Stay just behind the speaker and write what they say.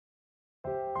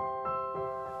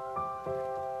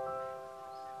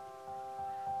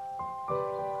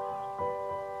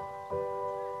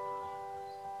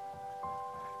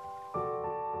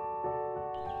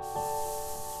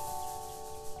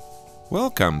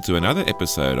Welcome to another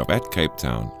episode of At Cape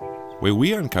Town, where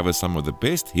we uncover some of the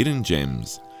best hidden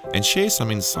gems and share some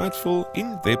insightful,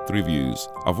 in-depth reviews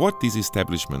of what these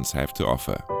establishments have to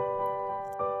offer.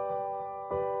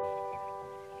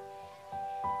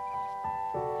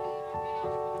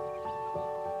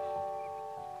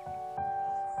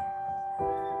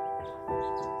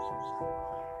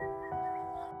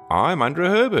 I'm Andre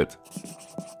Herbert,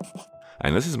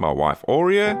 and this is my wife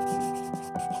Aurea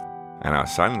and our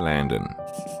son Landon.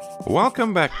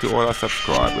 Welcome back to all our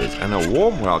subscribers, and a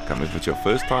warm welcome if it's your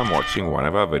first time watching one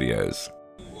of our videos.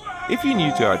 If you're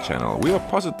new to our channel, we are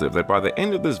positive that by the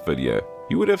end of this video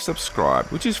you would have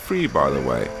subscribed, which is free by the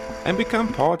way, and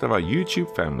become part of our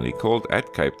YouTube family called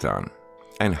At Cape Town.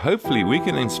 And hopefully we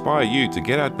can inspire you to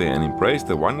get out there and embrace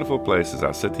the wonderful places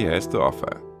our city has to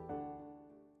offer.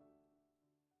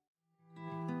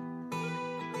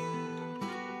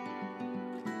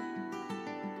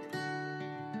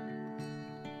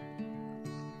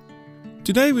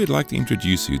 Today we'd like to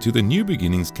introduce you to the New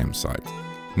Beginnings campsite,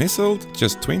 nestled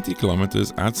just 20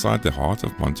 kilometers outside the heart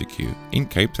of Montagu in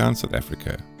Cape Town, South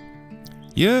Africa.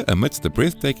 Here, amidst the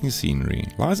breathtaking scenery,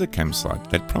 lies a campsite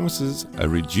that promises a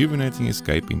rejuvenating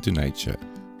escape into nature,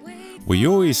 where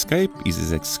your escape is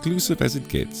as exclusive as it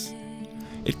gets.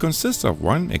 It consists of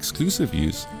one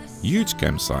exclusive-use, huge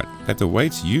campsite that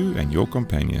awaits you and your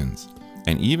companions,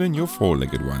 and even your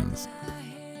four-legged ones.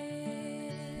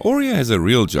 Aurea has a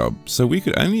real job, so we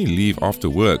could only leave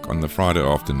after work on the Friday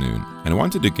afternoon and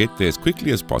wanted to get there as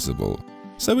quickly as possible.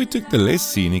 So we took the less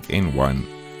scenic N1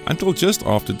 until just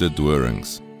after the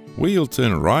Doorings, where you'll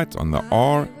turn right on the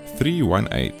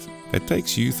R318 that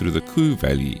takes you through the Koo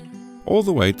Valley all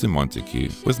the way to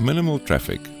Montagu with minimal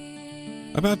traffic.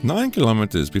 About 9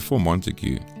 kilometers before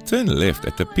Montagu, turn left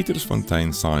at the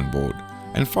Pietersfontein signboard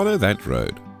and follow that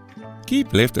road.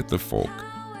 Keep left at the fork.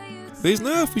 There's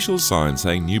no official sign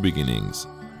saying New Beginnings,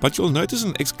 but you'll notice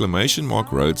an exclamation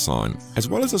mark road sign as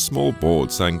well as a small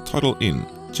board saying Toddle Inn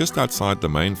just outside the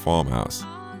main farmhouse.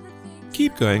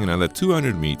 Keep going another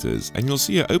 200 meters and you'll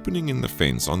see an opening in the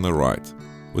fence on the right,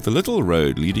 with a little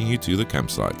road leading you to the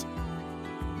campsite.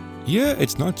 Here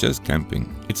it's not just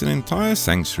camping, it's an entire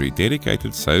sanctuary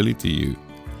dedicated solely to you,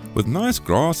 with nice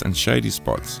grass and shady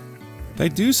spots. They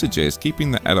do suggest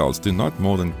keeping the adults to not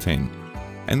more than 10.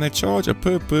 And they charge a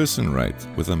per person rate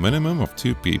with a minimum of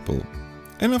 2 people.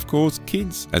 And of course,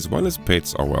 kids as well as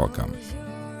pets are welcome.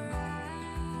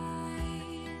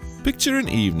 Picture an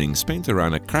evening spent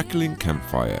around a crackling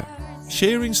campfire,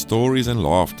 sharing stories and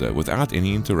laughter without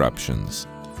any interruptions.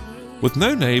 With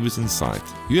no neighbors in sight,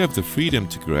 you have the freedom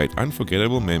to create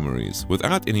unforgettable memories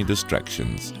without any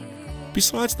distractions,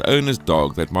 besides the owner's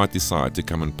dog that might decide to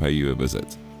come and pay you a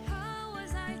visit.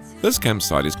 This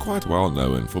campsite is quite well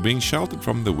known for being sheltered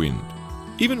from the wind,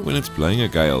 even when it's blowing a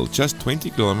gale just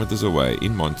 20 kilometers away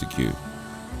in Montagu.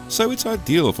 So it's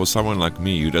ideal for someone like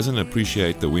me who doesn't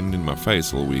appreciate the wind in my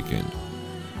face all weekend.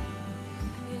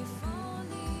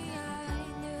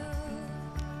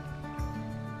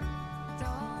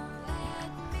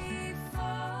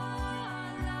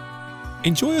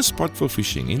 Enjoy a spot for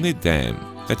fishing in their dam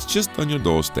that's just on your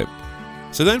doorstep,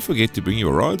 so don't forget to bring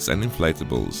your rods and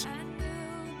inflatables.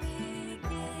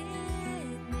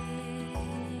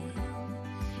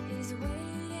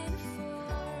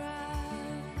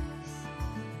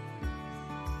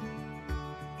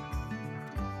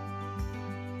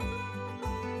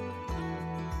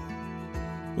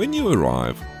 When you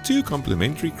arrive, 2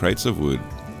 complimentary crates of wood,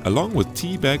 along with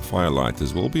tea bag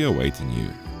firelighters, will be awaiting you.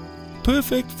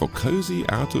 Perfect for cozy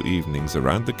outdoor evenings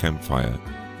around the campfire,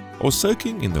 or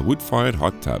soaking in the wood-fired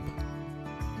hot tub.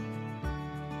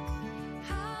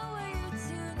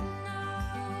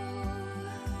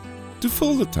 To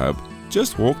fill the tub,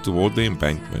 just walk toward the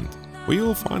embankment, where you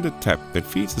will find a tap that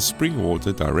feeds the spring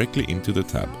water directly into the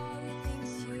tub.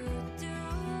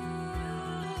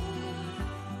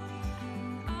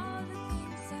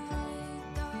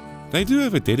 They do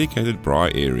have a dedicated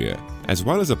braai area, as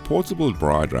well as a portable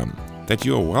braai drum that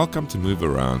you are welcome to move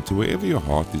around to wherever your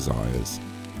heart desires.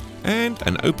 And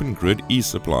an open grid is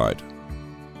supplied.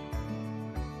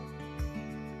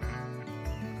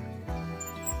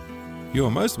 You are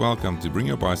most welcome to bring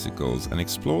your bicycles and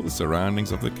explore the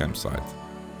surroundings of the campsite.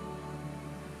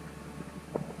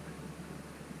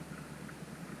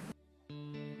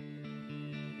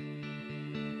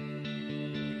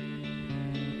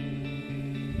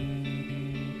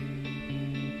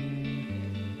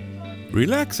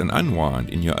 Relax and unwind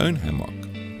in your own hammock,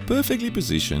 perfectly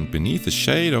positioned beneath the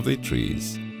shade of their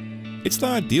trees. It's the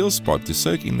ideal spot to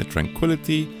soak in the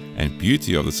tranquility and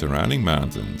beauty of the surrounding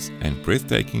mountains and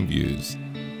breathtaking views.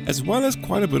 as well as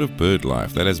quite a bit of bird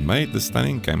life that has made the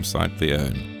stunning campsite their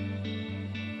own.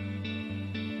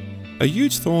 A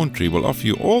huge thorn tree will offer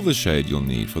you all the shade you'll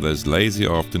need for those lazy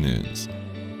afternoons.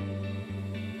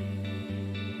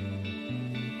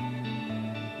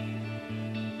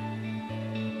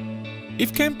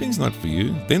 If camping's not for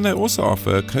you, then they also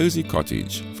offer a cozy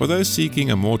cottage for those seeking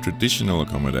a more traditional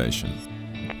accommodation.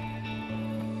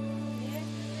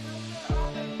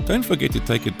 Don't forget to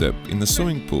take a dip in the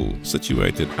swimming pool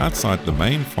situated outside the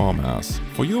main farmhouse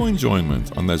for your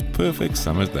enjoyment on those perfect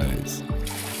summer days.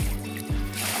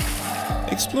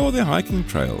 Explore the hiking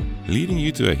trail leading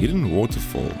you to a hidden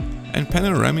waterfall and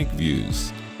panoramic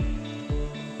views.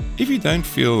 If you don't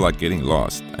feel like getting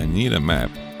lost and need a map,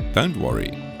 don't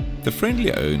worry. The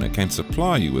friendly owner can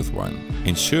supply you with one,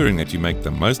 ensuring that you make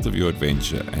the most of your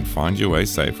adventure and find your way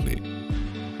safely.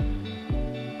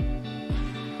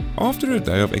 After a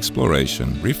day of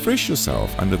exploration, refresh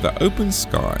yourself under the open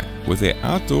sky with their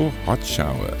outdoor hot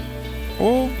shower.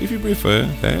 Or, if you prefer,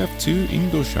 they have 2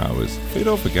 indoor showers fed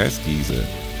off a gas geyser,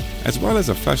 as well as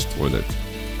a flush toilet.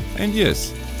 And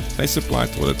yes, they supply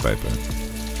toilet paper.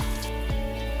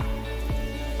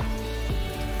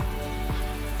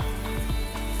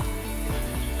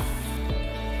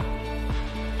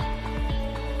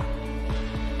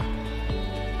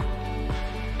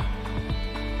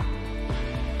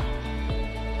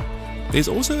 There's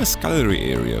also a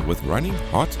scullery area with running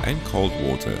hot and cold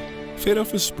water, fed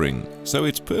off a spring, so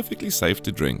it's perfectly safe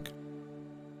to drink.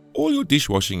 All your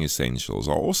dishwashing essentials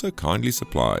are also kindly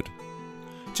supplied.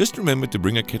 Just remember to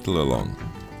bring a kettle along.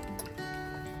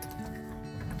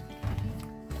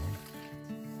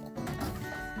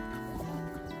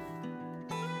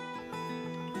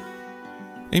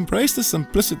 Embrace the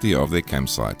simplicity of their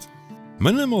campsite.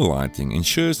 Minimal lighting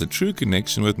ensures a true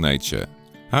connection with nature.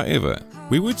 However,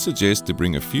 we would suggest to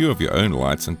bring a few of your own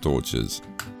lights and torches,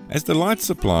 as the lights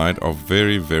supplied are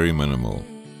very minimal,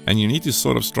 and you need to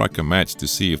sort of strike a match to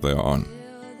see if they are on.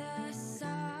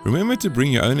 Remember to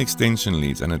bring your own extension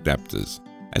leads and adapters,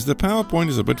 as the power point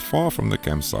is a bit far from the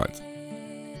campsite.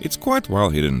 It's quite well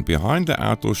hidden behind the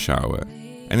outdoor shower,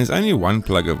 and there's only one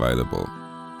plug available.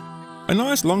 A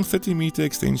nice long 30-meter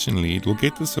extension lead will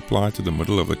get the supply to the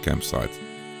middle of the campsite,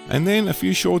 and then a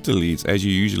few shorter leads as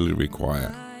you usually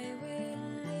require.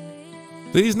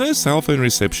 There is no cell phone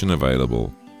reception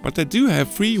available, but they do have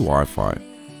free Wi-Fi.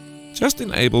 Just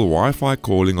enable Wi-Fi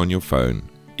calling on your phone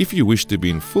if you wish to be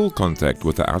in full contact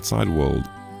with the outside world.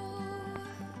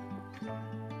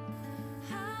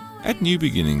 At New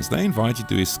Beginnings, they invite you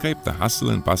to escape the hustle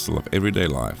and bustle of everyday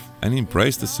life and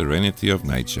embrace the serenity of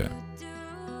nature.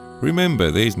 Remember,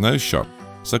 there is no shop,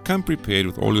 so come prepared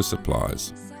with all your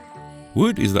supplies.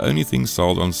 Wood is the only thing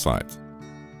sold on site.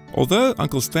 Although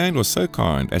Uncle Stan was so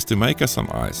kind as to make us some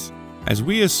ice, as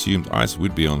we assumed ice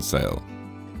would be on sale.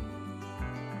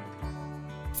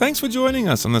 Thanks for joining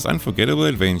us on this unforgettable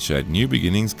adventure at New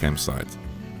Beginnings campsite.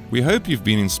 We hope you've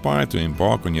been inspired to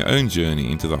embark on your own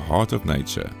journey into the heart of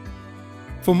nature.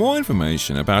 For more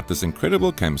information about this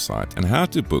incredible campsite and how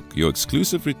to book your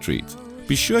exclusive retreat,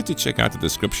 be sure to check out the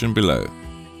description below.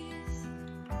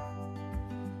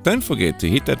 Don't forget to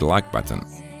hit that like button,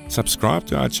 subscribe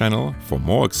to our channel for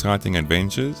more exciting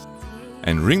adventures,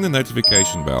 and ring the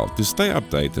notification bell to stay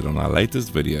updated on our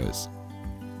latest videos.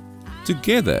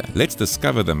 Together, let's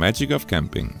discover the magic of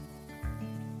camping.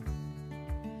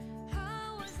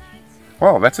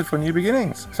 Well, that's it for New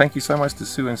Beginnings. Thank you so much to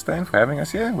Sue and Stan for having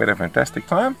us here. We had a fantastic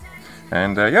time.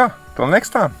 And yeah, till next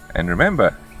time. And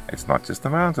remember, it's not just a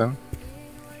mountain.